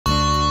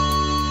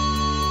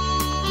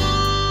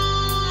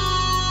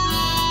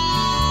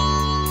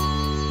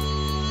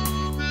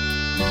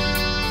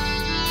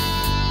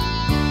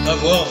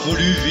D'avoir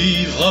voulu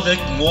vivre avec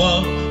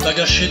moi, t'as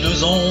gâché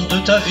 2 ans de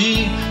ta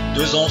vie,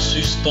 2 ans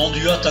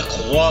suspendus à ta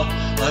croix,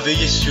 à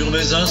veiller sur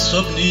mes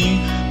insomnies.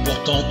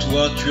 Pourtant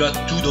toi tu as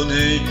tout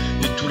donné,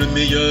 et tout le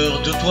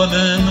meilleur de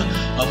toi-même,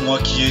 à moi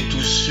qui ai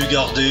tout su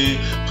garder,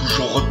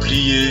 toujours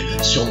replié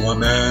sur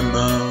moi-même.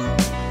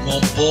 Mon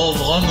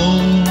pauvre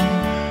amour,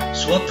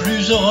 sois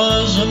plus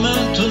heureuse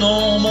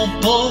maintenant, mon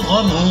pauvre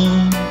amour,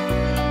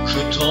 je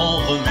t'en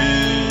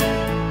remets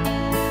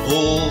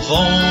au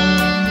vent.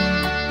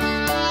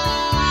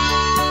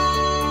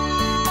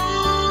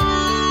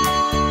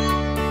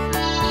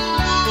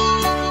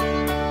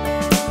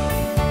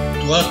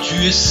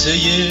 As-tu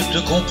essayé de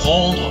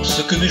comprendre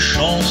ce que mes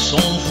chansons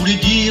voulaient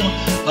dire?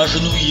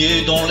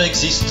 Agenouillé dans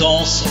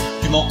l'existence,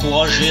 tu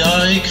m'encourageais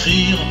à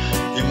écrire,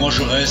 et moi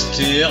je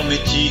restais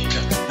hermétique,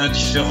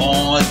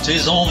 indifférent à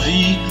tes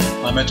envies.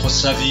 À mettre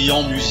sa vie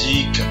en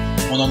musique,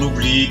 on en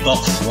oublie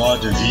parfois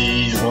de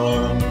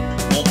vivre.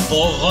 Mon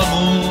pauvre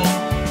amour,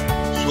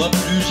 sois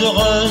plus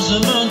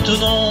heureuse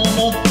maintenant,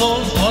 mon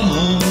pauvre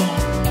amour,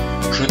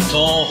 je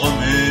t'en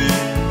remets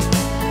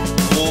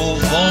au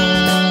vent.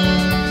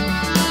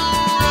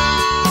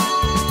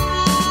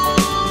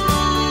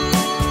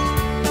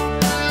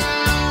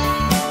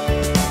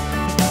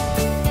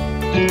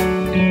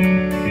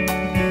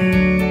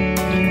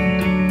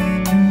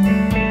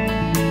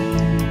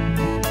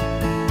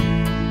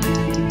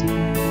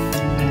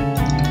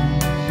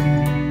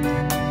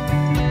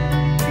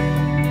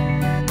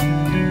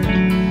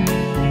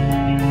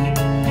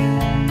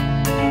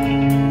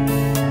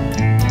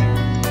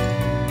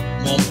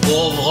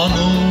 Pauvre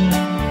amour,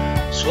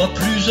 sois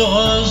plus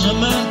heureuse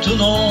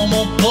maintenant,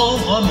 mon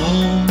pauvre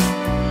amour,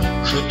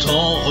 je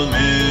t'en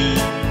remets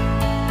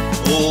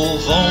au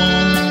vent.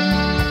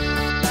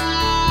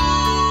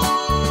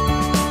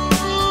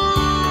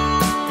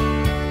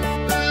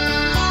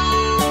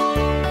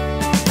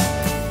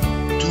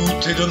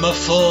 Tout est de ma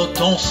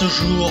faute en ce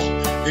jour,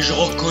 et je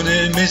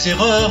reconnais mes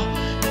erreurs.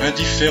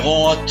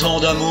 Indifférent à tant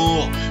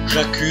d'amour,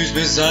 j'accuse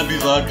mes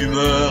imbuvables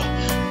humeurs.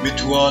 Mais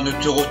toi ne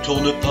te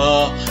retourne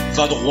pas,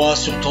 va droit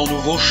sur ton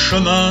nouveau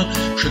chemin.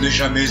 Je n'ai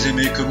jamais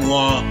aimé que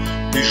moi,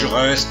 et je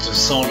reste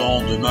sans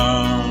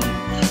lendemain.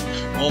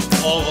 Mon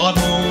pauvre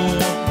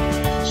amour,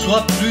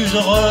 sois plus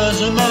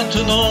heureuse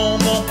maintenant,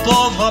 mon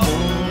pauvre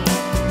amour,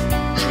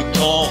 je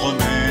t'en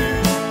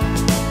remets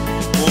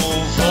au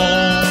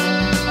vent.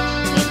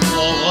 Mon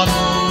pauvre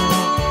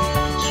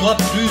amour, sois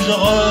plus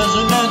heureuse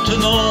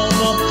maintenant,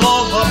 mon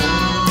pauvre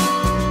amour,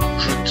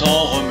 je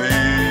t'en remets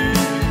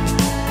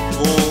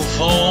au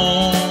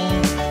vent.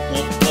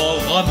 Mon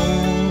pauvre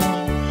amour,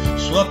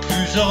 sois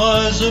plus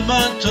heureuse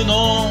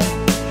maintenant,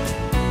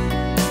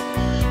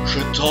 je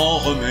t'en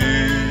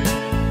remets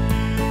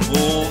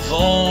au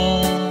vent.